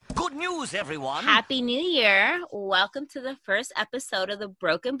Good news, everyone. Happy New Year. Welcome to the first episode of the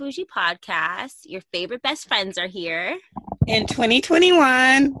Broken Bougie podcast. Your favorite best friends are here. In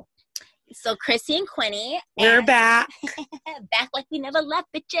 2021. So Chrissy and Quinny. We're back. Back like we never left,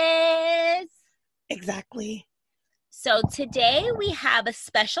 bitches. Exactly. So today we have a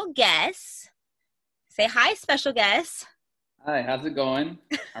special guest. Say hi, special guest. Hi, how's it going?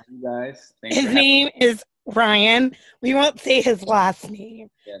 How are you guys? His name is Ryan. We won't say his last name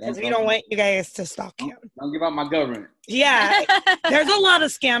because we don't want you guys to stalk him. Don't give out my government. Yeah, there's a lot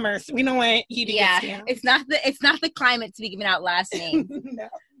of scammers. We don't want you to get scammed. It's not the climate to be giving out last names.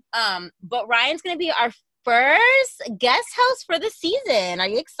 No. But Ryan's gonna be our first guest host for the season. Are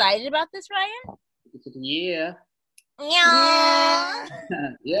you excited about this, Ryan? Yeah. Yeah.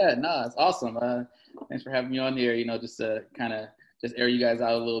 Yeah, no, it's awesome. Thanks for having me on here. Just to kind of just air you guys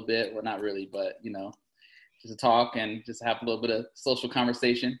out a little bit. Well, not really, but just to talk and just have a little bit of social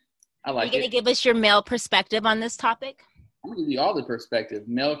conversation. I like it. Are you gonna give us your male perspective on this topic? I'm gonna give you all the perspective,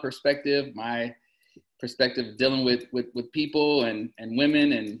 male perspective, my perspective dealing with people and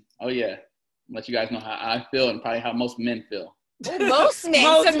women, and let you guys know how I feel and probably how most men feel. Most men.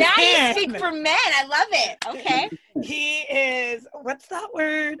 So now you speak for men. I love it. Okay. He is, what's that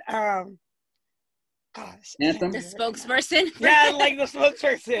word? Gosh. Anthem? The spokesperson. Yeah, like the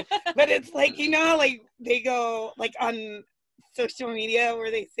spokesperson. But it's like, like they go like on social media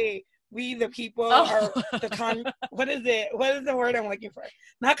where they say, we the people are the what is it? What is the word I'm looking for?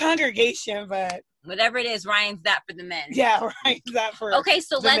 Not congregation, but whatever it is, Ryan's that for the men. Yeah, Ryan's that for Okay,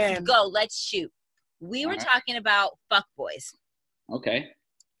 so let's men. go. Let's shoot. We were talking about fuckboys. Okay.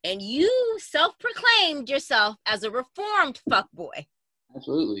 And you self-proclaimed yourself as a reformed fuckboy.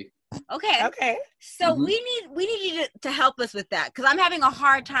 Absolutely. Okay. So we need you to help us with that because I'm having a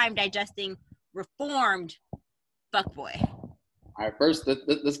hard time digesting reformed fuckboy. All right, first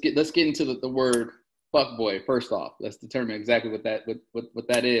let's get into the word fuckboy. First off, let's determine exactly what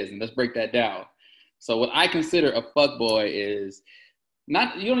that is, and let's break that down. So what I consider a fuckboy is you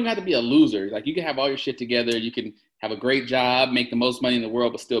don't even have to be a loser. Like you can have all your shit together, you can have a great job, make the most money in the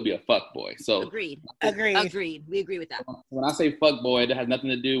world, but still be a fuckboy. So Agreed. We agree with that. When I say fuckboy, it has nothing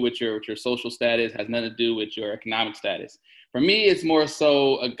to do with your social status, has nothing to do with your economic status. For me, it's more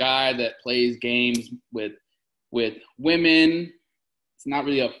so a guy that plays games with women. It's not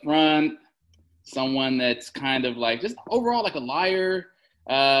really upfront. Someone that's kind of like just overall like a liar.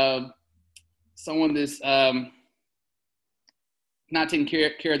 Someone that's not taking care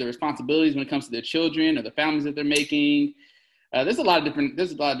of their responsibilities when it comes to their children or the families that they're making. There's a lot of different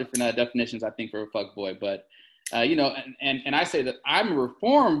definitions I think for a fuckboy, but and I say that I'm a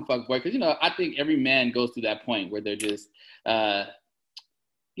reformed fuckboy because I think every man goes through that point where they're just they're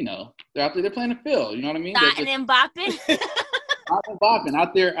out there, they're playing a field. You know what I mean? Dotting and bopping.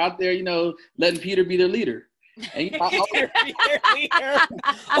 Out there, letting Peter be their leader. And,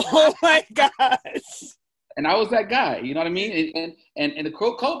 oh my gosh. And I was that guy, you know what I mean? And the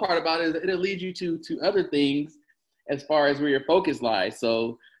cool part about it is it'll lead you to other things as far as where your focus lies.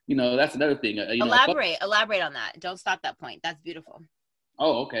 So, that's another thing. Elaborate on that. Don't stop that point. That's beautiful.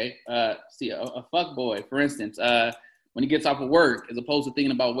 Oh, okay. See, a fuck boy, for instance, when he gets off of work, as opposed to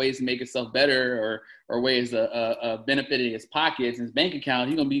thinking about ways to make himself better or ways of benefiting his pockets and his bank account,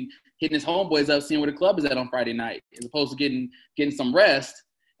 he's going to be hitting his homeboys up, seeing where the club is at on Friday night, as opposed to getting some rest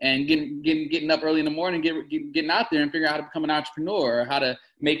and getting up early in the morning, getting out there and figuring out how to become an entrepreneur, or how to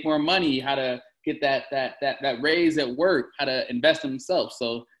make more money, how to get that raise at work, how to invest in themselves.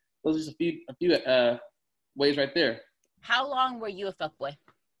 So those are just a few ways right there. How long were you a fuckboy?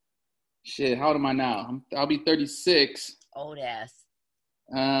 Shit, how old am I now? I'll be 36. Old ass.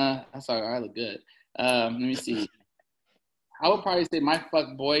 That's all right. I look good. Let me see. I would probably say my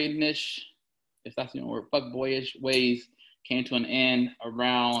fuckboyish, if that's the word, fuckboyish ways came to an end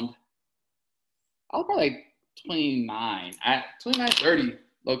around, I was probably like 29, 30,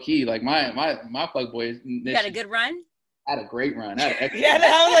 low key. Like my fuckboy. You had a good run? I had a great run. Yeah,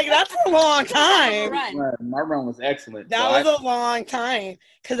 I was like, that's a long time. My run was excellent. That was a long time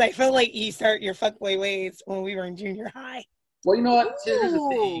because I feel like you start your fuckboy ways when we were in junior high. Well, you know what? Here's the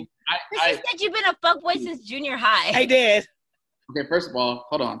thing. She said you've been a fuckboy since junior high. I did. Okay, first of all,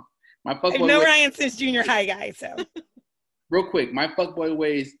 hold on. My fuckboy. I've known Ryan since junior high, guys. So. Real quick, my fuckboy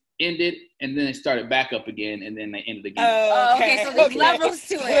ways ended, and then they started back up again, and then they ended again. Oh, okay. So there's levels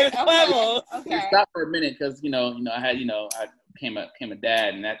to it. There's levels. Okay. It stopped for a minute because I had I became a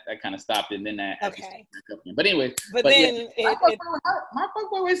dad, and that kind of stopped it, and then that okay. But anyway, then my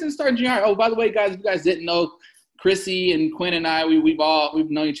fuckboy ways didn't start in junior high. Oh, by the way, guys, if you guys didn't know, Chrissy and Quinn and I, we've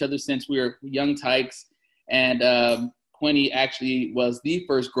known each other since we were young tykes, and Quinny actually was the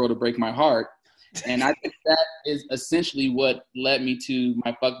first girl to break my heart. And I think that is essentially what led me to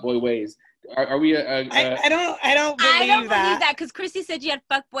my fuckboy ways. Are we? I don't believe that because Chrissy said you had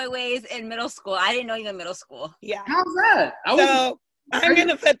fuckboy ways in middle school. I didn't know you in middle school. Yeah. How's that? I'm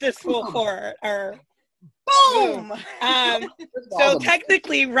gonna put this full forward. Or boom. So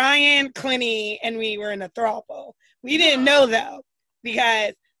technically, Ryan, Quinny, and we were in a throuple. We didn't know though,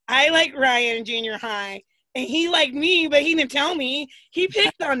 because I liked Ryan in junior high, and he liked me, but he didn't tell me. He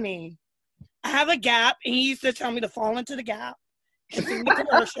picked on me. I have a Gap, and he used to tell me to fall into the Gap and sing the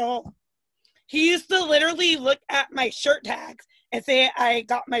commercial. He used to literally look at my shirt tags and say I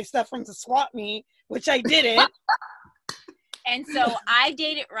got my stuff from the swap meet, which I didn't. And so I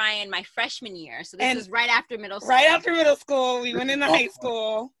dated Ryan my freshman year. So this was right after middle school. Right after middle school. We went into high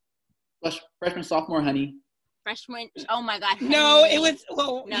school. Freshman, sophomore, honey. Freshman. Oh, my God. Honey. No, it was,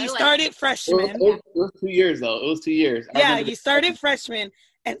 you started freshman. It was 2 years, though. It was 2 years. Yeah, you started freshman.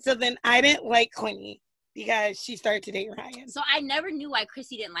 And so then I didn't like Quinny because she started to date Ryan. So I never knew why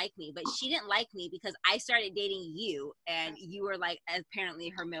Chrissy didn't like me, but she didn't like me because I started dating you, and you were like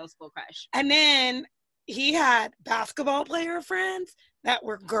apparently her middle school crush. And then he had basketball player friends that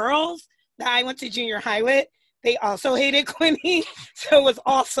were girls that I went to junior high with. They also hated Quinny, so it was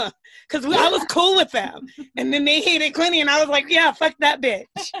awesome because I was cool with them. And then they hated Quinny, and I was like, yeah, fuck that bitch.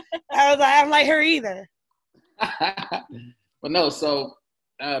 I was like, I don't like her either. But no, so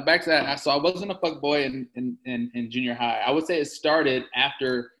back to that. So I wasn't a fuckboy in junior high. I would say it started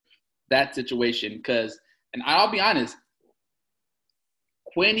after that situation because, and I'll be honest,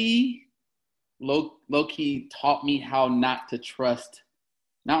 Quinny low-key taught me how not to trust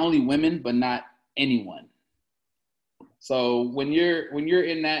not only women, but not anyone. So when you're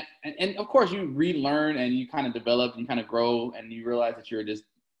in that, and of course you relearn and you kind of develop and you kind of grow and you realize that you're just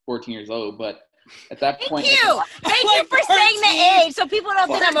 14 years old, but at that point. Thank you for saying the age so people don't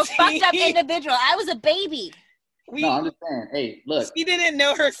think I'm a fucked up individual. I was a baby. No, I'm just saying, hey, look. She didn't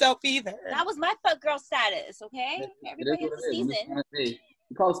know herself either. That was my fuck girl status, okay? Everybody has a season.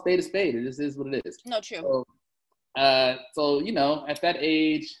 You call a spade a spade. It just is what it is. No, true. So you know, at that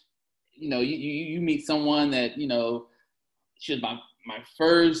age, you know, you meet someone that, you know, she was my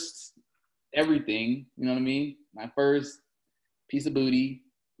first everything, you know what I mean? My first piece of booty,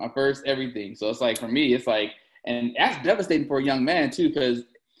 my first everything. So it's like, for me, it's like, and that's devastating for a young man too, because,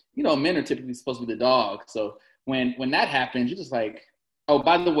 you know, men are typically supposed to be the dog. So when that happens, you're just like, oh,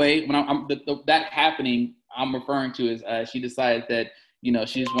 by the way, when that happening, I'm referring to is she decided that, you know,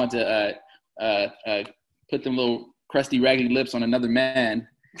 she just wanted to put them little crusty, raggedy lips on another man.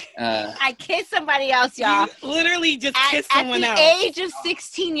 I kissed somebody else, y'all. You literally just kissed someone else. At the age of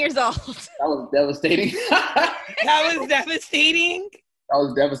 16 years old. That was devastating. That was devastating? That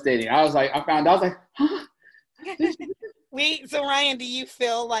was devastating. I was like, huh? Wait, so Ryan, do you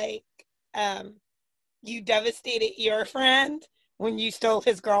feel like you devastated your friend when you stole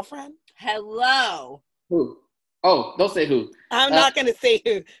his girlfriend? Hello. Who? Oh, don't say who. I'm not going to say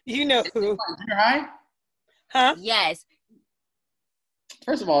who. You know who. Junior high? Huh? Yes.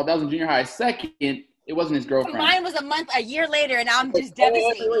 First of all, that was in junior high. Second, it wasn't his girlfriend. Mine was a year later, and I'm just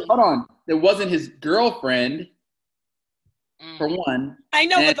devastated. Wait, hold on. It wasn't his girlfriend, for one. I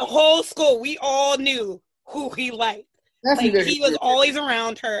know, but the whole school, we all knew who he liked. Like, he was always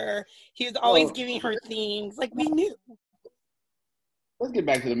around her. He was always giving her things. Like, we knew. Let's get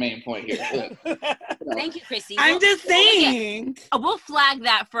back to the main point here. Thank you, Chrissy. I'm just saying. We'll flag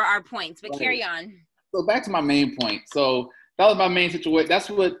that for our points, but carry on. So back to my main point. So that was my main situation. That's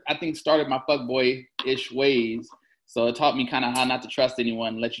what I think started my fuckboy-ish ways. So it taught me kind of how not to trust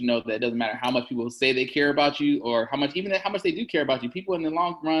anyone, let you know that it doesn't matter how much people say they care about you or how much they do care about you. People in the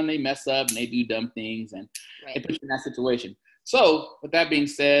long run, they mess up and they do dumb things and they put you in that situation. So with that being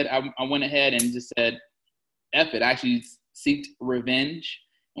said, I went ahead and just said, F it. I actually seeked revenge,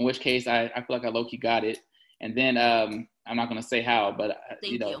 in which case I feel like I low-key got it. And then I'm not going to say how, but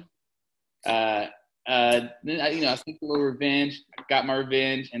Thank you. Then I seeked a little revenge, got my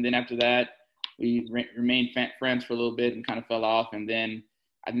revenge, and then after that, we remained friends for a little bit and kind of fell off. And then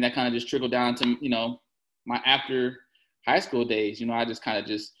I think that kind of just trickled down to, you know, my after high school days. You know, I just kind of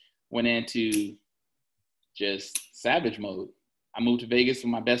just went into just savage mode. I moved to Vegas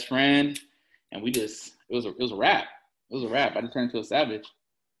with my best friend, and it was a wrap. It was a wrap. I just turned into a savage.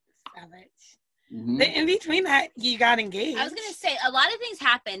 Savage. Mm-hmm. In between that, you got engaged. I was going to say, a lot of things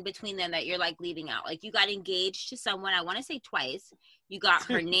happened between them that you're, like, leaving out. Like, you got engaged to someone, I want to say twice. You got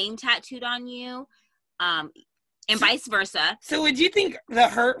her name tattooed on you, and vice versa. So would you think the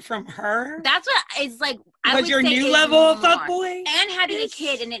hurt from her? That's what it's like. I was would your say new level of fuckboy? And having a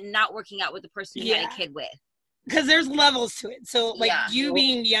kid and it not working out with the person you had a kid with. because there's levels to it. So like you Yeah.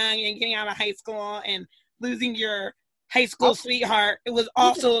 being young and getting out of high school and losing your high school sweetheart, it was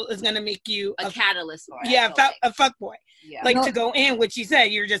also is going to make you a catalyst for it. Yeah, a fuck boy. Yeah. Like to go in, which you said,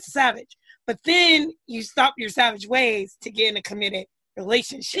 you're just a savage. But then you stop your savage ways to get in a committed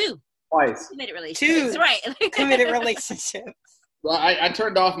relationship. Twice. Committed relationships. Right. Committed relationships. Well, I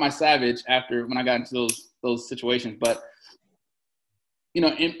turned off my savage after when I got into those situations, but you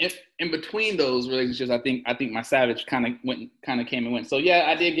know, in between those relationships, I think my savage kind of came and went. So yeah,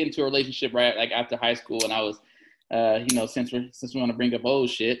 I did get into a relationship right like after high school, and I was, you know, since we want to bring up old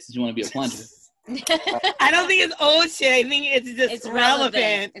shit, since you want to be a plunger. I don't think it's old shit. I think it's just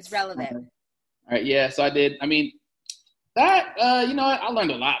relevant. It's relevant. Okay. All right, yeah. So I did. I mean, that you know, I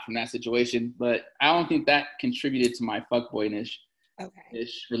learned a lot from that situation, but I don't think that contributed to my fuckboy-ish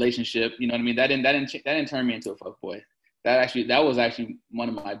relationship. You know what I mean? That didn't turn me into a fuckboy. That was actually one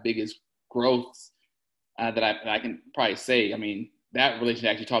of my biggest growths that I can probably say. I mean, that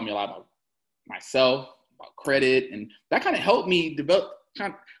relationship actually taught me a lot about myself, about credit, and that kind of helped me develop.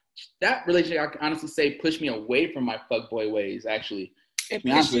 That relationship, I can honestly say, pushed me away from my fuckboy ways. Actually, it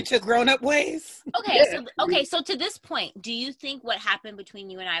pushed you to grown-up ways. Okay, so to this point, do you think what happened between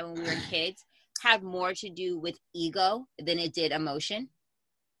you and I when we were kids had more to do with ego than it did emotion?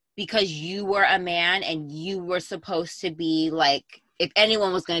 Because you were a man and you were supposed to be like, if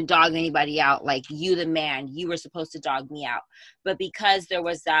anyone was going to dog anybody out, like you, the man, you were supposed to dog me out. But because there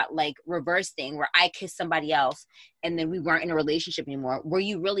was that like reverse thing where I kissed somebody else and then we weren't in a relationship anymore, were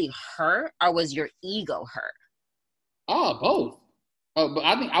you really hurt or was your ego hurt? Oh, both. But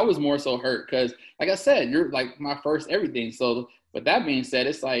I think I was more so hurt because, like I said, you're like my first everything. So with that being said,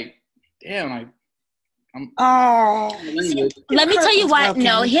 it's like, damn, like, let me tell you what.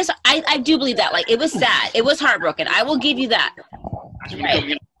 No, I do believe that. Like, it was sad. It was heartbroken. I will give you that.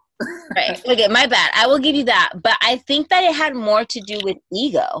 Right. Right. Okay, my bad. I will give you that. But I think that it had more to do with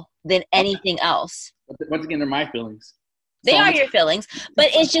ego than anything else. Once again, they're my feelings. They are your feelings. But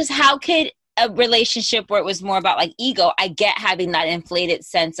it's just, how could a relationship where it was more about like ego, I get having that inflated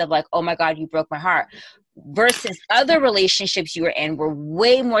sense of like, oh my God, you broke my heart, versus other relationships you were in were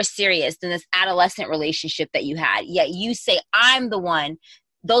way more serious than this adolescent relationship that you had. Yet you say, I'm the one.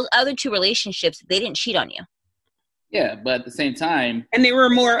 Those other two relationships, they didn't cheat on you. Yeah, but at the same time, and they were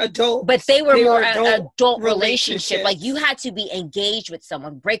more adult. But they were more adult relationship. Like you had to be engaged with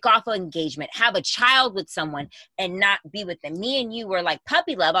someone, break off an engagement, have a child with someone, and not be with them. Me and you were like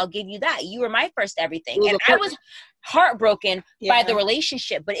puppy love. I'll give you that. You were my first everything, and I was heartbroken by the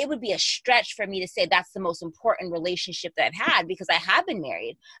relationship. But it would be a stretch for me to say that's the most important relationship that I've had, because I have been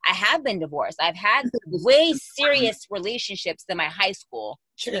married, I have been divorced, I've had way serious relationships than my high school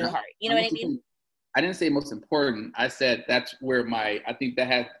sweetheart. You know what I mean? I didn't say most important. I said that's where I think that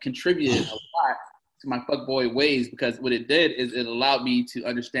has contributed a lot to my fuckboy ways, because what it did is it allowed me to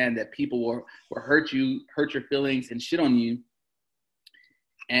understand that people will hurt your feelings and shit on you.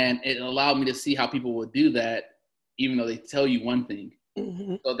 And it allowed me to see how people will do that even though they tell you one thing.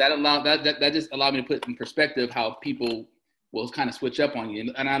 Mm-hmm. So that just allowed me to put in perspective how people will kind of switch up on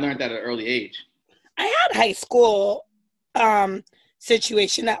you. And I learned that at an early age. I had high school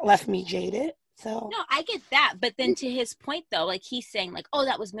situation that left me jaded. So. No, I get that. But then to his point, though, like he's saying, like, oh,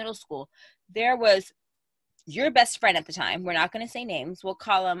 that was middle school. There was your best friend at the time. We're not going to say names. We'll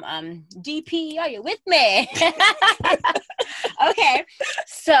call him DP. Are you with me? Okay.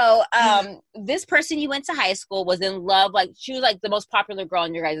 So this person you went to high school was in love. Like, she was like the most popular girl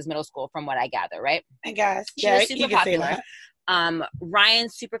in your guys' middle school, from what I gather, right? I guess. She was super popular. Ryan,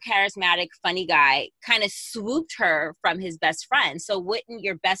 super charismatic, funny guy, kind of swooped her from his best friend. So wouldn't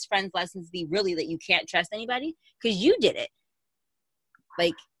your best friend's lessons be really that you can't trust anybody? Because you did it.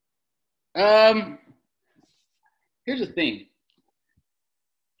 Like, here's the thing.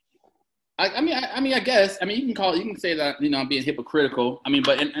 I guess you can say that, you know, I'm being hypocritical. I mean,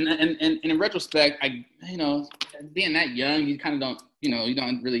 but in retrospect, being that young, you kind of don't, you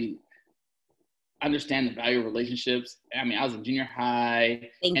don't really understand the value of relationships. I mean, I was in junior high.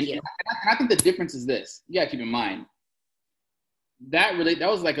 Thank you. And I think the difference is this. You gotta keep in mind that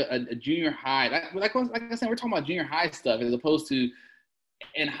was like a junior high. Like I said, we're talking about junior high stuff as opposed to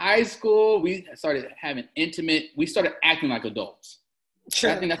in high school. We started having we started acting like adults.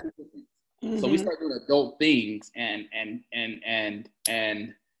 Sure. I think that's the difference. Mm-hmm. So we started doing adult things, and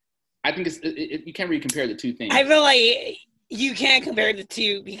I think you can't really compare the two things. I feel like you can't compare the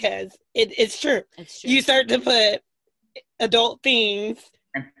two because it's true. It's true. You start to put adult things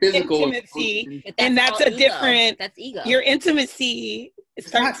and physical intimacy, and that's a ego. Different. That's ego. Your intimacy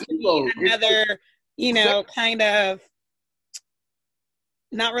starts to be another, kind of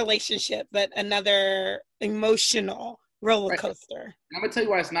not relationship, but another emotional roller coaster. Right. I'm gonna tell you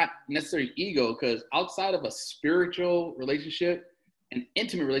why it's not necessarily ego, because outside of a spiritual relationship, an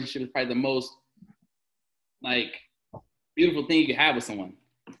intimate relationship is probably the most like beautiful thing you can have with someone.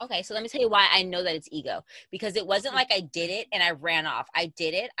 Okay, so let me tell you why I know that it's ego. Because it wasn't like I did it and I ran off. I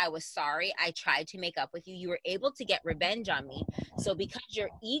did it. I was sorry. I tried to make up with you. You were able to get revenge on me. So because your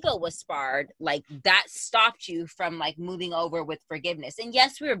ego was sparred, like that stopped you from like moving over with forgiveness. And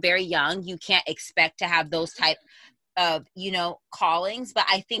yes, we were very young. You can't expect to have those type of, you know, callings. But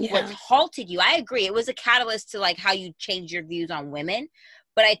I think what halted you, I agree, it was a catalyst to like how you change your views on women.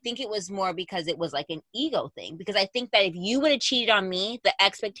 But I think it was more because it was like an ego thing. Because I think that if you would have cheated on me, the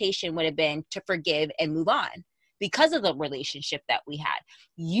expectation would have been to forgive and move on because of the relationship that we had.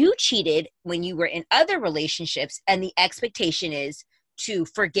 You cheated when you were in other relationships, and the expectation is to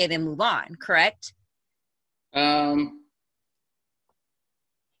forgive and move on, correct? Well,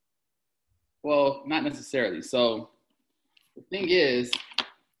 not necessarily. So the thing is,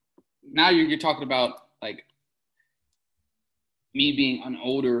 now you're talking about like me being an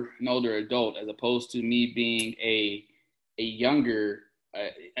older adult as opposed to me being a younger.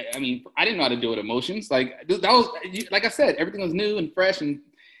 I mean, I didn't know how to deal with emotions. Like that was, like I said, everything was new and fresh, and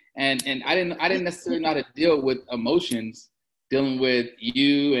I didn't necessarily know how to deal with emotions, dealing with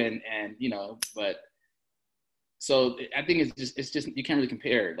you and you know. But so I think it's just you can't really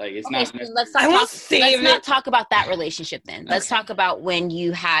compare. Like it's not. So let's not talk about that relationship then. Let's talk about when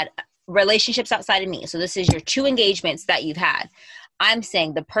you had relationships outside of me. So this is your 2 engagements that you've had. I'm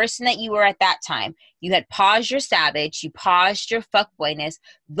saying the person that you were at that time, you had paused your savage, you paused your fuckboyness.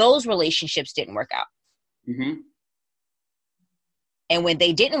 Those relationships didn't work out. Mm-hmm. And when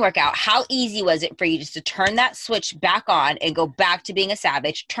they didn't work out, how easy was it for you just to turn that switch back on and go back to being a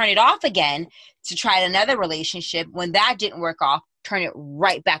savage, turn it off again to try another relationship? When that didn't work off, turn it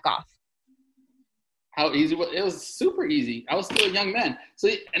right back off. How easy? It was super easy. I was still a young man. So,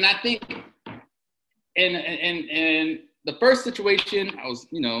 and I think, and the first situation, I was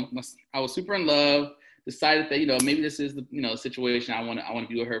super in love. Decided that maybe this is the situation I want to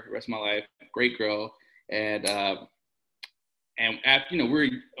be with her for the rest of my life. Great girl, and after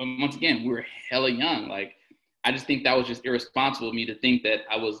we were hella young. Like I just think that was just irresponsible of me to think that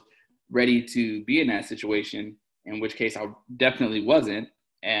I was ready to be in that situation. In which case, I definitely wasn't,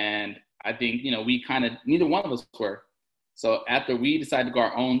 and I think, we kind of, neither one of us were. So after we decided to go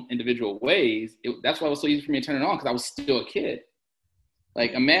our own individual ways, that's why it was so easy for me to turn it on, because I was still a kid.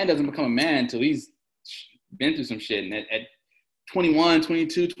 Like a man doesn't become a man until he's been through some shit. And at 21,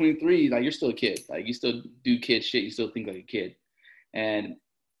 22, 23, like you're still a kid. Like you still do kid shit. You still think like a kid. And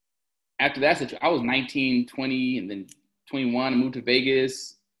after that, I was 19, 20, and then 21, I moved to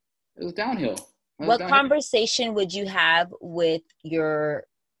Vegas. It was downhill. Conversation would you have with your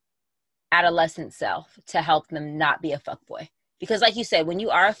adolescent self to help them not be a fuckboy? Because like you said, when you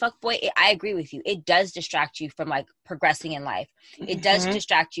are a fuckboy, I agree with you. It does distract you from like progressing in life. It does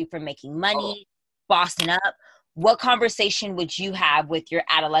distract you from making money, bossing up. What conversation would you have with your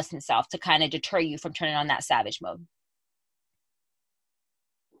adolescent self to kind of deter you from turning on that savage mode?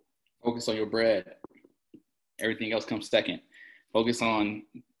 Focus on your bread. Everything else comes second. Focus on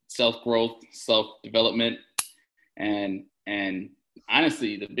self-growth, self-development, and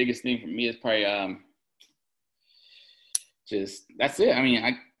honestly, the biggest thing for me is probably just that's it. I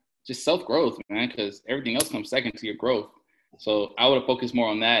mean, just self-growth, man, because everything else comes second to your growth. So I would have focused more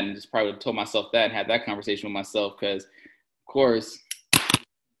on that and just probably would have told myself that and had that conversation with myself, because, of course,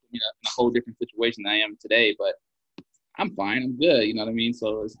 in a whole different situation than I am today, but I'm fine. I'm good. You know what I mean?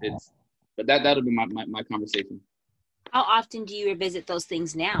 So but that'll be my conversation. How often do you revisit those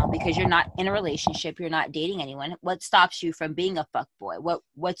things now? Because you're not in a relationship, you're not dating anyone. What stops you from being a fuckboy?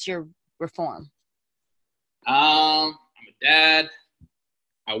 What's your reform? I'm a dad.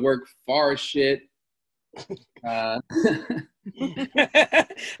 I work far as shit. That's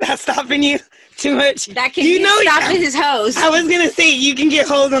stopping you too much. That can stop his hose. I was gonna say you can get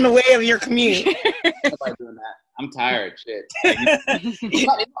hoes on the way of your commute. I'm not doing that. I'm tired. Shit.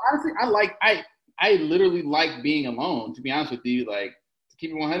 Honestly, I literally like being alone. To be honest with you, like to keep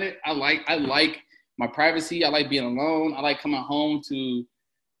it 100, I like my privacy. I like being alone. I like coming home to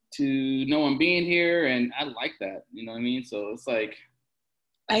no one being here, and I like that. You know what I mean? So it's like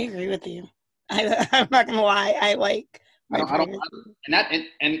I agree with you. I'm not gonna lie. I like my privacy. And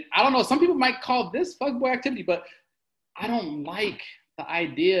I don't know. Some people might call this fuckboy activity, but I don't like the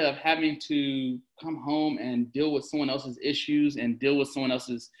idea of having to come home and deal with someone else's issues and deal with someone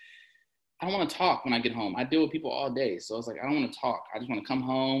else's. I don't want to talk when I get home. I deal with people all day, so it's like I don't want to talk. I just want to come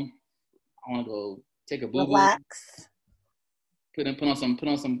home. I want to go take a boo-boo. Relax. put on some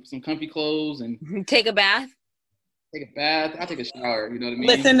comfy clothes and take a bath. Take a bath. I'll take a shower. You know what I mean?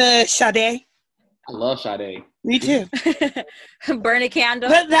 Listen to Sade. I love Sade. Me too. Burn a candle.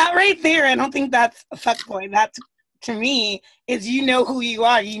 But that right there, I don't think that's a fuckboy. That's, to me, is you know who you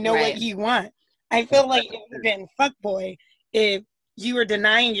are. You know what you want. I feel like it would have been fuckboy if you were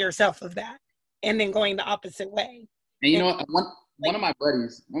denying yourself of that and then going the opposite way. And you know what? One of my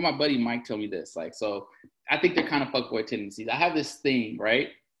buddy Mike told me this. Like, so I think they're kind of fuckboy tendencies. I have this thing, right?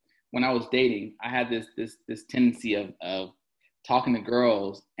 When I was dating, I had this tendency of talking to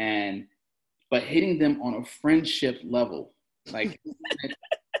girls but hitting them on a friendship level, like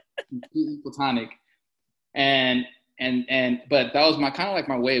completely platonic. But that was my kind of like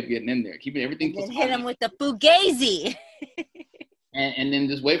my way of getting in there, keeping everything platonic. Hit them with the fugazi. and then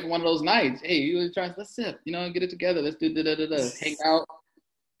just wait for one of those nights. Hey, you try, let's sip, get it together. Let's do hang out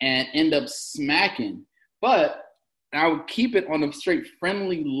and end up smacking. But I would keep it on a straight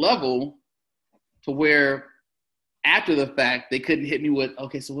friendly level to where after the fact, they couldn't hit me with,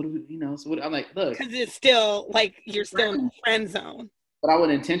 okay, so what do we, so what, I'm like, look. Because it's still, like, you're still in the friend zone. But I would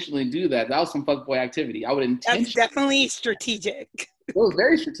intentionally do that. That was some fuckboy activity. I would intentionally. That's definitely strategic. It was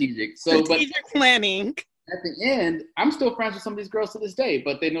very strategic. Strategic planning. At the end, I'm still friends with some of these girls to this day,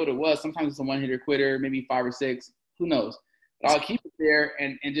 but they know what it was. Sometimes it's a one-hitter quitter, maybe 5 or 6. Who knows? But I'll keep it there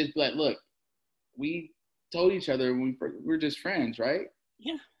and just be like, look, we told each other we're just friends, right?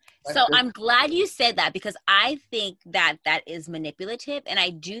 Yeah. So I'm glad you said that, because I think that is manipulative, and I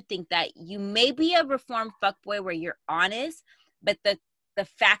do think that you may be a reformed fuckboy where you're honest, but the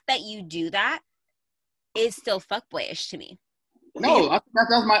fact that you do that is still fuckboyish to me. No, I think that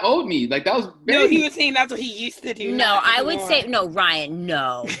was my old me. Like, that was very... No, he was saying that's what he used to do. No, I would say, no, Ryan,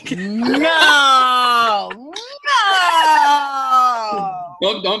 no. No.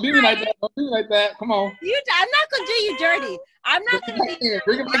 Don't do me like that. Don't do me like that. Come on. I'm not going to do you dirty. I'm not going to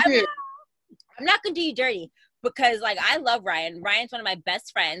do you dirty because, like, I love Ryan. Ryan's one of my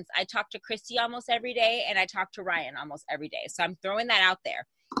best friends. I talk to Christy almost every day, and I talk to Ryan almost every day. So I'm throwing that out there.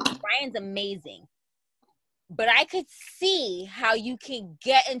 Ryan's amazing. But I could see how you can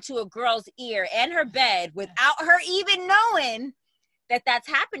get into a girl's ear and her bed without her even knowing that that's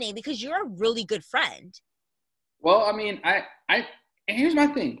happening, because you're a really good friend. Well, I mean, and here's my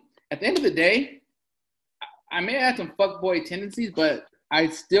thing. At the end of the day, I may have some fuckboy tendencies, but I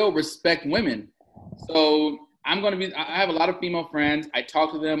still respect women. So I have a lot of female friends. I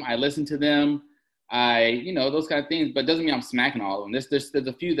talk to them. I listen to them. Those kind of things, but it doesn't mean I'm smacking all of them. There's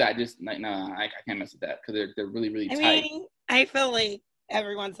a few that I just, like, I can't mess with that because they're really, really tight. I mean, I feel like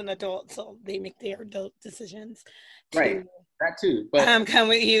everyone's an adult, so they make their adult decisions. Right, that too. But I'm coming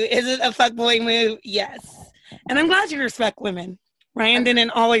with you. Is it a fuckboy move? Yes. And I'm glad you respect women. Ryan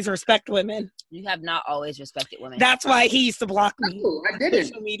didn't always respect women. You have not always respected women. That's why he used to block me. No, I didn't.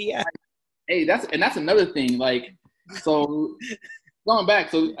 Social media. Hey, that's another thing. Like, so... Going back,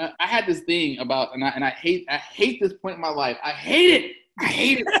 so I had this thing about, and I hate this point in my life. I hate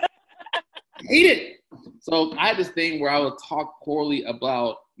it. So I had this thing where I would talk poorly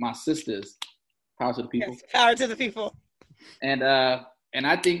about my sisters. Power to the people. Yes, power to the people. And I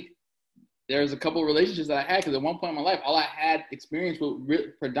think there's a couple of relationships that I had, because at one point in my life, all I had experience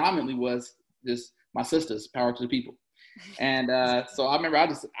with predominantly was just my sisters. Power to the people. And so I remember I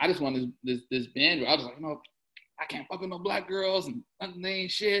just wanted this binge where I was like, I can't fuck with no black girls, and they ain't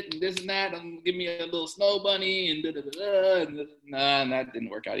shit, and this and that, and give me a little snow bunny, and da-da-da-da, and that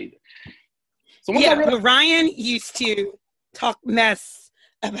didn't work out either. So but Ryan used to talk mess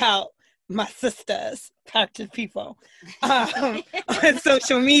about my sisters, to people, on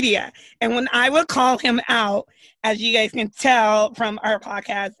social media. And when I would call him out, as you guys can tell from our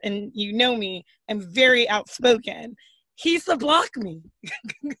podcast, and you know me, I'm very outspoken, he used to block me.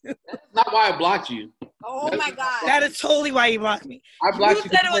 That's not why I blocked you. Oh my God. That is totally why you blocked me. I blocked you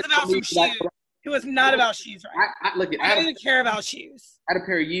said it was about some shoes. It was not about shoes, right? I didn't care about shoes. I had a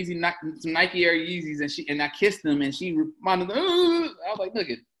pair of some Nike Air Yeezys, and I kissed them, and she responded, I was like, look,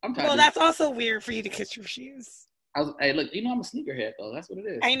 I'm tired. Well, that's also weird for you to kiss your shoes. Hey, look, I'm a sneakerhead, though. That's what it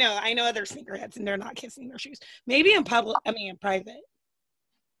is. I know other sneakerheads, and they're not kissing their shoes. Maybe in public, in private.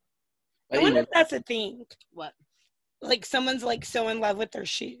 I wonder if that's a thing. What? Like, someone's, like, so in love with their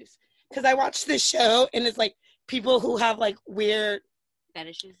shoes. Because I watched this show, and it's, like, people who have, like, weird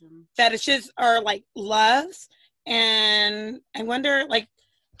fetishes are, like, loves. And I wonder, like,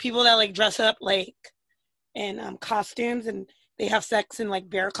 people that, like, dress up, like, in costumes, and they have sex in, like,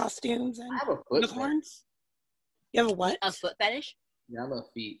 bear costumes and unicorns. You have a what? A foot fetish? Yeah, I love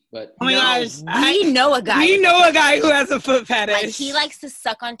feet, but Oh my gosh, we know a guy. We know a guy who has a foot fetish. Like he likes to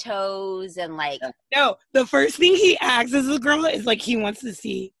suck on toes and like. No, the first thing he asks as a girl is like he wants to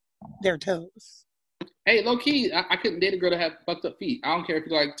see their toes. Hey, low key, I couldn't date a girl that had fucked up feet. I don't care if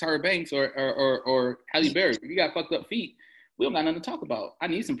you like Tyra Banks or Halle Berry. If you got fucked up feet, we don't got nothing to talk about. I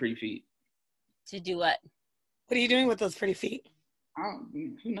need some pretty feet. To do what? What are you doing with those pretty feet?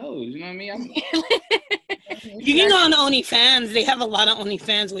 Who knows? You know what I mean? You can go on OnlyFans. They have a lot of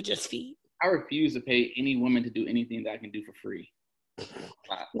OnlyFans with just feet. I refuse to pay any woman to do anything that I can do for free.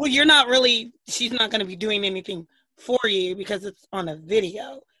 Well, you're not really. She's not going to be doing anything for you because it's on a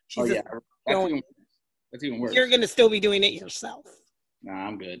video. She's that's even worse. You're going to still be doing it yourself. Nah,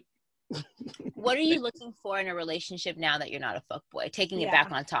 I'm good. What are you looking for in a relationship now that you're not a fuckboy? Taking it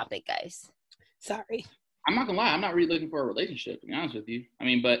back on topic, guys. Sorry. I'm not gonna lie. I'm not really looking for a relationship, to be honest with you. I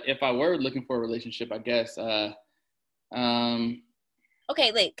mean, but if I were looking for a relationship, I guess. Okay,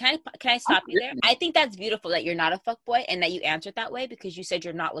 wait. Can I stop you there? I think that's beautiful that you're not a fuckboy and that you answered that way because you said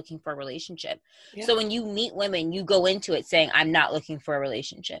you're not looking for a relationship. Yeah. So when you meet women, you go into it saying, "I'm not looking for a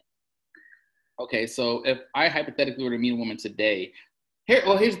relationship." Okay, so if I hypothetically were to meet a woman today, here's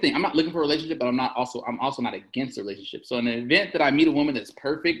the thing: I'm not looking for a relationship, but I'm also not against a relationship. So in the event that I meet a woman that's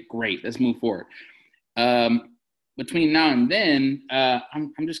perfect, great, let's move forward. Between now and then,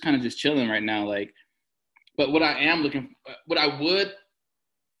 I'm just kind of just chilling right now. Like, but what I am looking, what I would,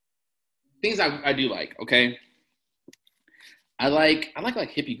 things I do like. Okay, I like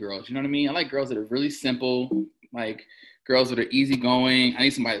hippie girls. You know what I mean? I like girls that are really simple, like girls that are easygoing. I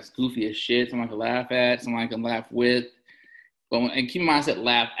need somebody that's goofy as shit, someone I can laugh at, someone I can laugh with. And keep in mind, I said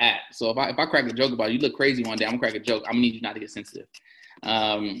laugh at. So if I crack a joke about you look crazy one day, I'm gonna crack a joke. I'm gonna need you not to get sensitive.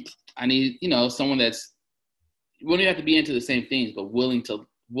 I need, someone that's, you wouldn't have to be into the same things, but willing to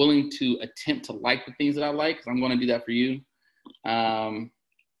attempt to like the things that I like, because I'm going to do that for you. Can't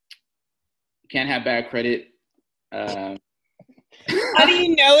have bad credit. How do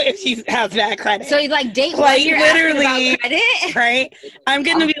you know if she has bad credit? So you like date like you're literally credit, right? I'm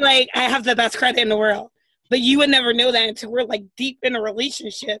gonna be like, I have the best credit in the world, but you would never know that until we're like deep in a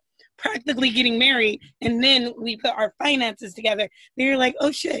relationship, practically getting married, and then we put our finances together. Then you're like,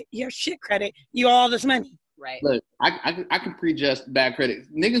 oh shit, you have shit credit. You owe all this money. Right. Look, I can prejudge bad credit.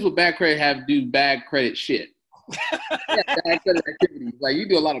 Niggas with bad credit do bad credit shit. Bad credit activities. Like you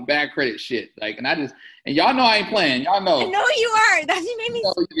do a lot of bad credit shit. Like, and y'all know I ain't playing. Y'all know. I know you are. That's what made me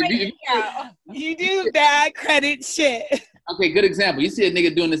you do bad credit shit. Okay, good example. You see a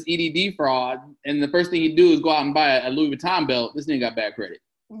nigga doing this EDD fraud, and the first thing you do is go out and buy a Louis Vuitton belt. This nigga got bad credit.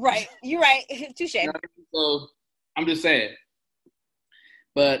 Right. You're right. Touche. So I'm just saying.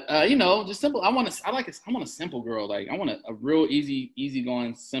 But just simple. I want a simple girl. Like I want a real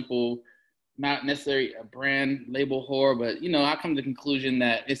easygoing, simple, not necessarily a brand label whore. But I come to the conclusion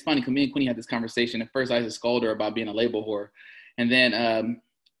that it's funny because me and Queenie had this conversation. At first, I used to scold her about being a label whore, and then I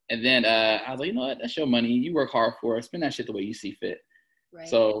was like, you know what? That's your money. You work hard for it. Spend that shit the way you see fit. Right.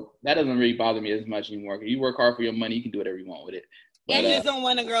 So that doesn't really bother me as much anymore. If you work hard for your money, you can do whatever you want with it. And you just don't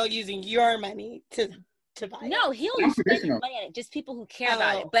want a girl using your money to buy no, it. He'll spend money on it. Just people who care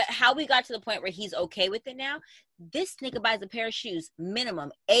about it. But how we got to the point where he's okay with it now, this nigga buys a pair of shoes,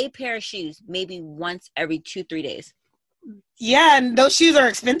 minimum, a pair of shoes, maybe once every 2-3 days. Yeah, and those shoes are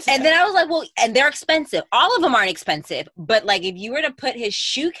expensive. And then I was like, well, and they're expensive. All of them aren't expensive. But like if you were to put his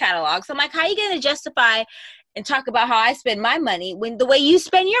shoe catalog, so I'm like, how are you going to justify and talk about how I spend my money when the way you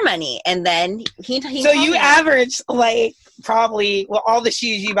spend your money? And then he so you average like probably all the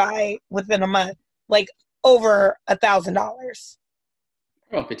shoes you buy within a month, like over $1,000.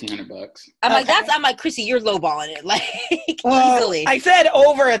 About $1,500. I'm like, Chrissy, you're lowballing it, like easily. I said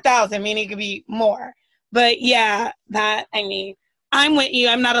over 1,000, meaning it could be more. But yeah, I'm with you.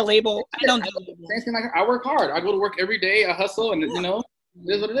 I'm not a label. I don't do labels. I work hard. I go to work every day. I hustle, and it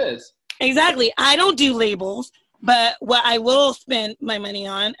is what it is. Exactly. I don't do labels, but what I will spend my money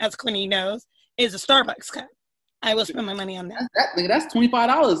on, as Queenie knows, is a Starbucks cup. I will spend my money on that. That's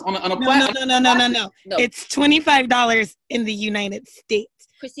 $25 on a platinum. No. It's $25 in the United States.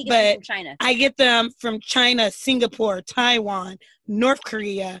 Chrissy gets them from China. I get them from China, Singapore, Taiwan, North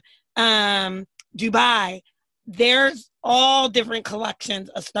Korea, Dubai. There's all different collections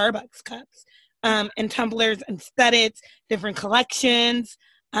of Starbucks cups and tumblers and studdeds, different collections.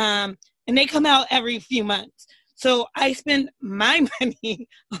 And they come out every few months. So I spend my money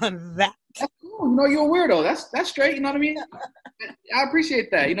on that. That's cool. You're a weirdo. That's straight. You know what I mean? I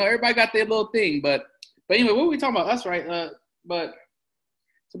appreciate that. Everybody got their little thing. But anyway, what were we talking about? Us, right?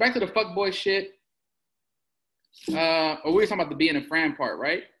 So back to the fuckboy shit. Or we were talking about the being a friend part,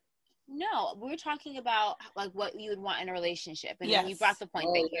 right? No, we're talking about like what you would want in a relationship. And then you Yes. brought the point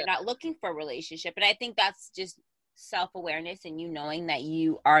that you're not looking for a relationship. And I think that's just self-awareness and you knowing that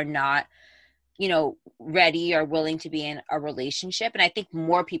you are not, you know, ready or willing to be in a relationship. And I think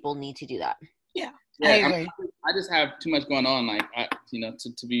more people need to do that. Yeah, Yeah, I agree. I just have too much going on, like,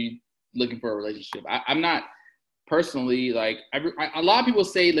 to be looking for a relationship. I'm not personally, like, a lot of people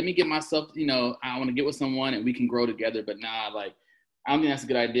say, let me get myself, I want to get with someone and we can grow together. But nah, like, I don't think that's a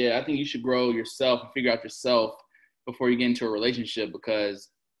good idea. I think you should grow yourself and figure out yourself before you get into a relationship, because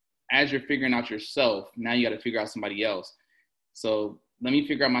as you're figuring out yourself, now you got to figure out somebody else. So let me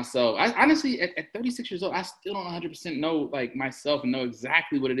figure out myself. I honestly, at 36 years old, I still don't 100% know like myself and know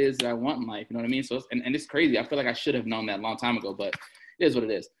exactly what it is that I want in life. You know what I mean? So and it's crazy. I feel like I should have known that a long time ago, but it is what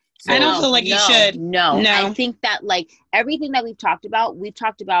it is. So, I don't feel like you should. No, I think that like everything that we've talked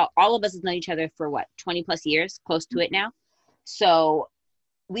about, all of us have known each other for what, 20 plus years, close to it now. So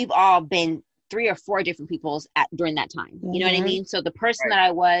we've all been 3 or 4 different peoples during that time. You know what I mean? So the person that I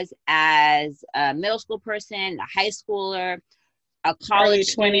was as a middle school person, a high schooler, a college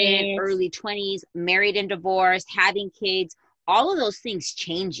student, early 20s, married and divorced, having kids, all of those things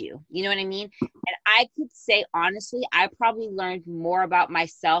change you. You know what I mean? And I could say, honestly, I probably learned more about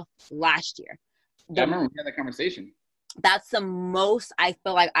myself last year. I remember we had that conversation. That's the most I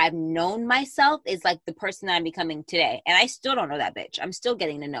feel like I've known myself, is like the person that I'm becoming today. And I still don't know that bitch. I'm still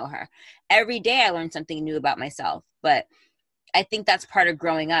getting to know her. Every day I learn something new about myself. But I think that's part of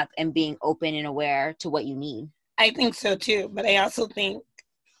growing up and being open and aware to what you need. I think so too. But I also think,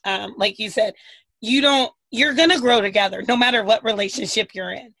 like you said, you're going to grow together no matter what relationship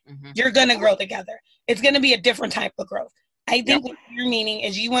you're in. Mm-hmm. You're going to grow together. It's going to be a different type of growth. I think what you're meaning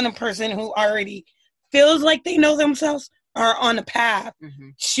is you want a person who already feels like they know themselves, are on a path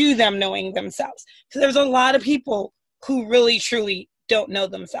to them knowing themselves. So there's a lot of people who really, truly don't know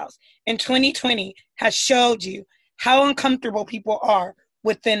themselves. And 2020 has showed you how uncomfortable people are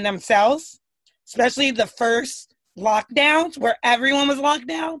within themselves, especially the first lockdowns where everyone was locked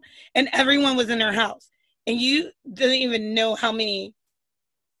down and everyone was in their house. And you didn't even know how many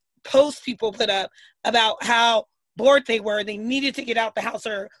posts people put up about how bored they were. They needed to get out the house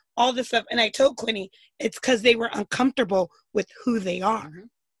or all this stuff. And I told Quinny, it's because they were uncomfortable with who they are.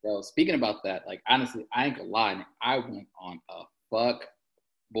 Bro, speaking about that, like, honestly, I ain't gonna lie. I went on a fuck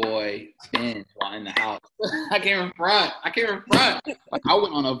boy binge while in the house. I can't even front. Like, I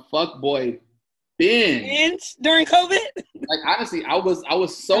went on a fuck boy binge during COVID. Like, honestly, I was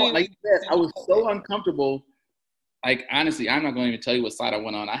so, like you said, I was so uncomfortable. Like, honestly, I'm not going to even tell you what site I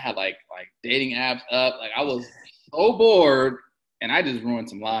went on. I had like dating apps up. Like, I was so bored, and I just ruined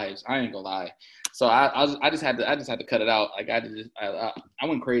some lives. I ain't gonna lie. So I just had to cut it out. Like, I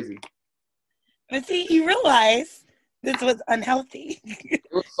went crazy. But see, you realize this was unhealthy. It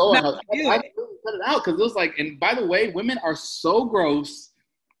was so unhealthy. I really cut it out because it was like, and by the way, women are so gross.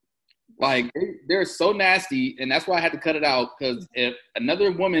 Like, they're so nasty, and that's why I had to cut it out, because if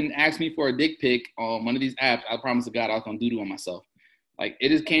another woman asked me for a dick pic on one of these apps, I promise to God I was going to doo-doo on myself. Like, it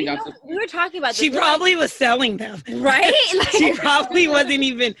just came down to... We were talking about this. She probably was selling them. Right? She probably wasn't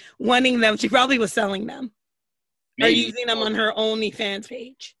even wanting them. She probably was selling them. Maybe. Or using them on her OnlyFans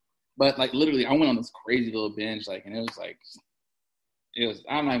page. But, like, literally, I went on this crazy little binge, like, and it was,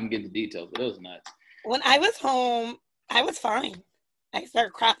 I'm not even getting the details, but it was nuts. When I was home, I was fine. I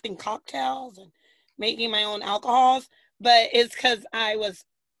started crafting cocktails and making my own alcohols, but it's because I was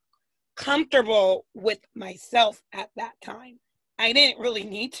comfortable with myself at that time. I didn't really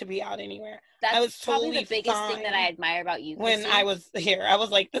need to be out anywhere. That's I was probably totally the biggest thing that I admire about you, Chrissy. When I was here, I was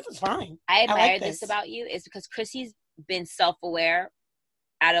like, this is fine. I admire this about you is because Chrissy's been self-aware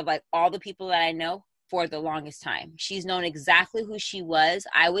out of like all the people that I know for the longest time. She's known exactly who she was,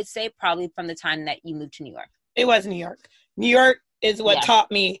 I would say, probably from the time that you moved to New York. It was New York. New York is what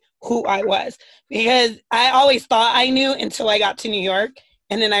taught me who I was, because I always thought I knew until I got to New York,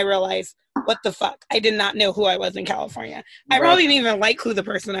 and then I realized, what the fuck? I did not know who I was in California. I probably didn't even like who the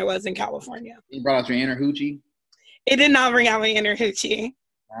person I was in California. You brought out your inner hoochie? It did not bring out my inner hoochie.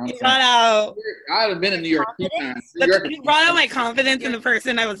 It brought out... I would have been in New York 2 times. It brought out my confidence in the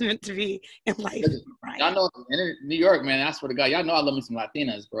person I was meant to be in life. Y'all know, in New York, man, I swear to God, y'all know I love me some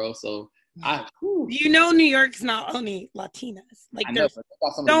Latinas, bro, so... You know, New York's not only Latinas. Like, there's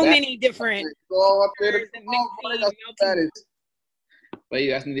so many different. But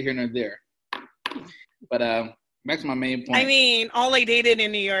yeah, that's neither here nor there. But back to my main point. I mean, all I dated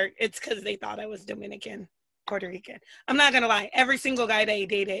in New York, it's because they thought I was Dominican, Puerto Rican. I'm not gonna lie. Every single guy that I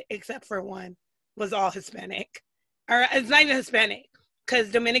dated, except for one, was all Hispanic. Or it's not even Hispanic,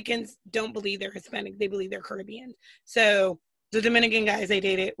 because Dominicans don't believe they're Hispanic. They believe they're Caribbean. So The Dominican guys I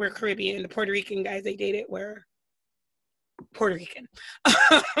dated were Caribbean. The Puerto Rican guys I dated were Puerto Rican.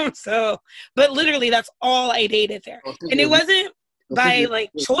 So, but literally that's all I dated there. And it wasn't by like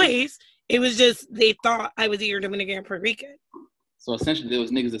choice. It was just they thought I was either Dominican or Puerto Rican. So essentially there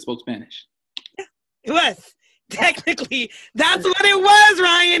was niggas that spoke Spanish. Yeah, it was. Technically, that's what it was,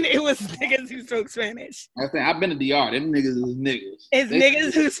 Ryan. It was niggas who spoke Spanish. I've been to DR. Them niggas is niggas. It's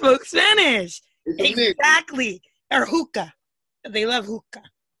niggas who spoke Spanish. It's Exactly. Or hookah. They love hookah.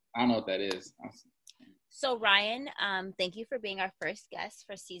 I don't know what that is. So Ryan, thank you for being our first guest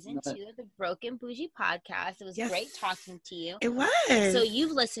for season 2 of the Broken Bougie podcast. It was great talking to you. It was. So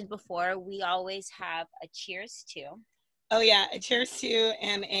you've listened before. We always have a cheers to. Oh yeah, a cheers to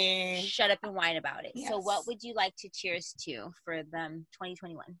and a shut up and whine about it. Yes. So what would you like to cheers to for them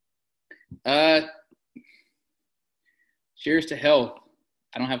 2021? Cheers to health.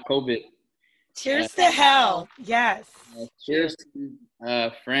 I don't have COVID. Cheers to health. Yes. Cheers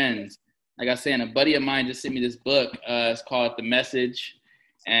to friends. Like I was saying, a buddy of mine just sent me this book. It's called The Message.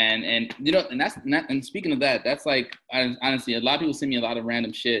 And you know, and speaking of that, that's like, honestly, a lot of people send me a lot of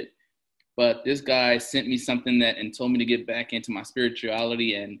random shit. But this guy sent me something and told me to get back into my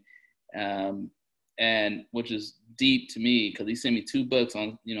spirituality and which is deep to me because he sent me 2 books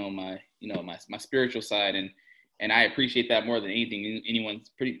on my spiritual side and I appreciate that more than anything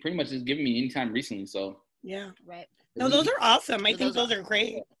anyone's pretty much just given me anytime recently. So yeah, right. No, those are awesome. I think those are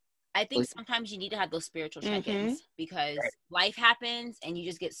great. I think sometimes you need to have those spiritual check-ins because life happens and you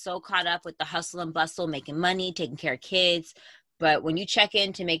just get so caught up with the hustle and bustle, making money, taking care of kids. But when you check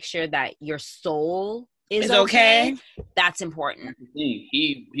in to make sure that your soul is okay, that's important.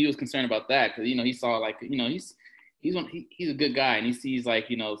 He was concerned about that because he saw like he's a good guy and he sees like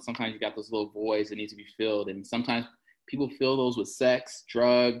sometimes you got those little voids that need to be filled and sometimes people fill those with sex,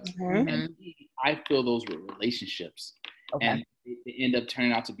 drugs, and I fill those with relationships, and they end up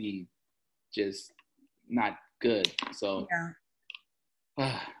turning out to be just not good. So. Yeah.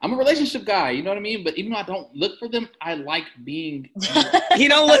 I'm a relationship guy, you know what I mean? But even though I don't look for them, I like being. You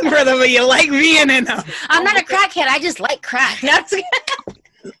don't look for them, but you like being in them. I'm not a crackhead. I just like crack. That's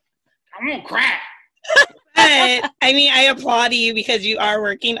I'm on crack. But, I mean, I applaud you because you are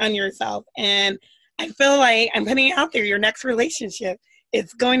working on yourself. And I feel like I'm putting it out there. Your next relationship,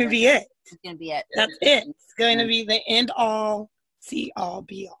 it's going to be it. It's going to be it. That's it. It's going to be the end all, see all,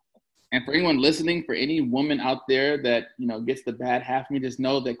 be all. And for anyone listening, for any woman out there that, gets the bad half of me, just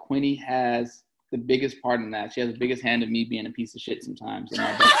know that Quinny has the biggest part in that. She has the biggest hand of me being a piece of shit sometimes. So,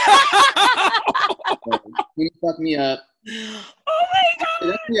 Quinny fucked me up. Oh my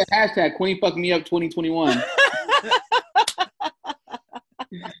God. That's a hashtag, Quinny fucked me up 2021.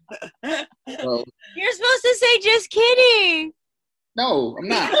 So, you're supposed to say just kidding. No, I'm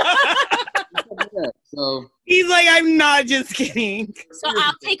not. So he's like, I'm not just kidding. So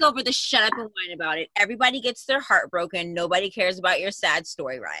I'll take over the shut up and whine about it. Everybody gets their heart broken. Nobody cares about your sad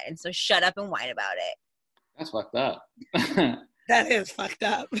story, Ryan. So shut up and whine about it. That's fucked up. That is fucked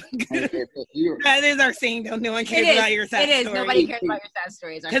up. That is our saying, though. No one cares about your sad story. It is. Nobody cares about your sad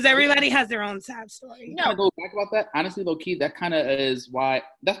stories. Because everybody has their own sad story. No, go back about that. Honestly, low key, that kind of is why.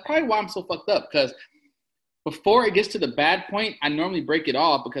 That's probably why I'm so fucked up. Because before it gets to the bad point, I normally break it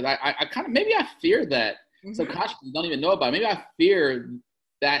off because I kind of, maybe I fear that subconsciously don't even know about it. Maybe I fear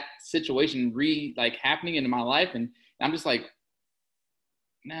that situation happening in my life. And I'm just like,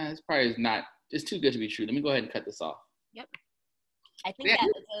 nah, this probably is not, it's too good to be true. Let me go ahead and cut this off. Yep. I think that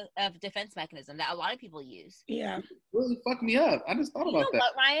is a defense mechanism that a lot of people use. Yeah. It really fucked me up. I just thought about that.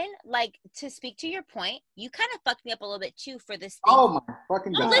 What, Ryan? Like, to speak to your point, you kind of fucked me up a little bit too for this thing. Oh my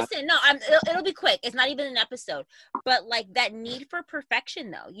fucking God. Listen, it'll be quick. It's not even an episode. But like that need for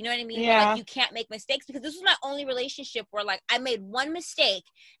perfection though. You know what I mean? Yeah. Like you can't make mistakes because this was my only relationship where like I made one mistake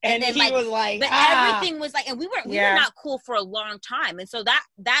and then he was like, but everything was like, and we were not cool for a long time. And so that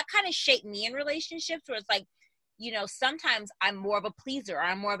kind of shaped me in relationships where it's like, sometimes I'm more of a pleaser or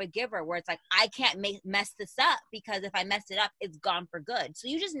I'm more of a giver where it's like, I can't mess this up because if I mess it up, it's gone for good. So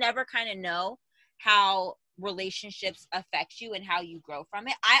you just never kind of know how relationships affect you and how you grow from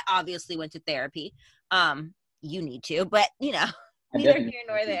it. I obviously went to therapy. You need to, but neither here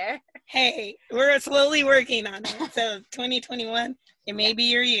nor there. Hey, we're slowly working on it. So 2021, it may be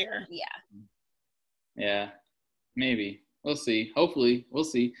your year. Yeah, maybe. We'll see. Hopefully, we'll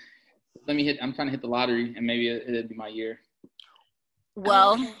see. I'm trying to hit the lottery and maybe it'll be my year.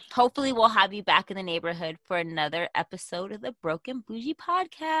 Well, hopefully we'll have you back in the neighborhood for another episode of the Broken Bougie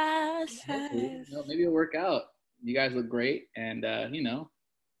podcast. Yes. Maybe it'll work out. You guys look great. And,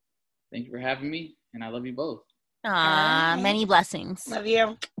 thank you for having me. And I love you both. Many blessings. Love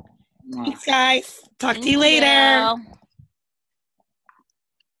you. Thanks, guys. Talk to you later.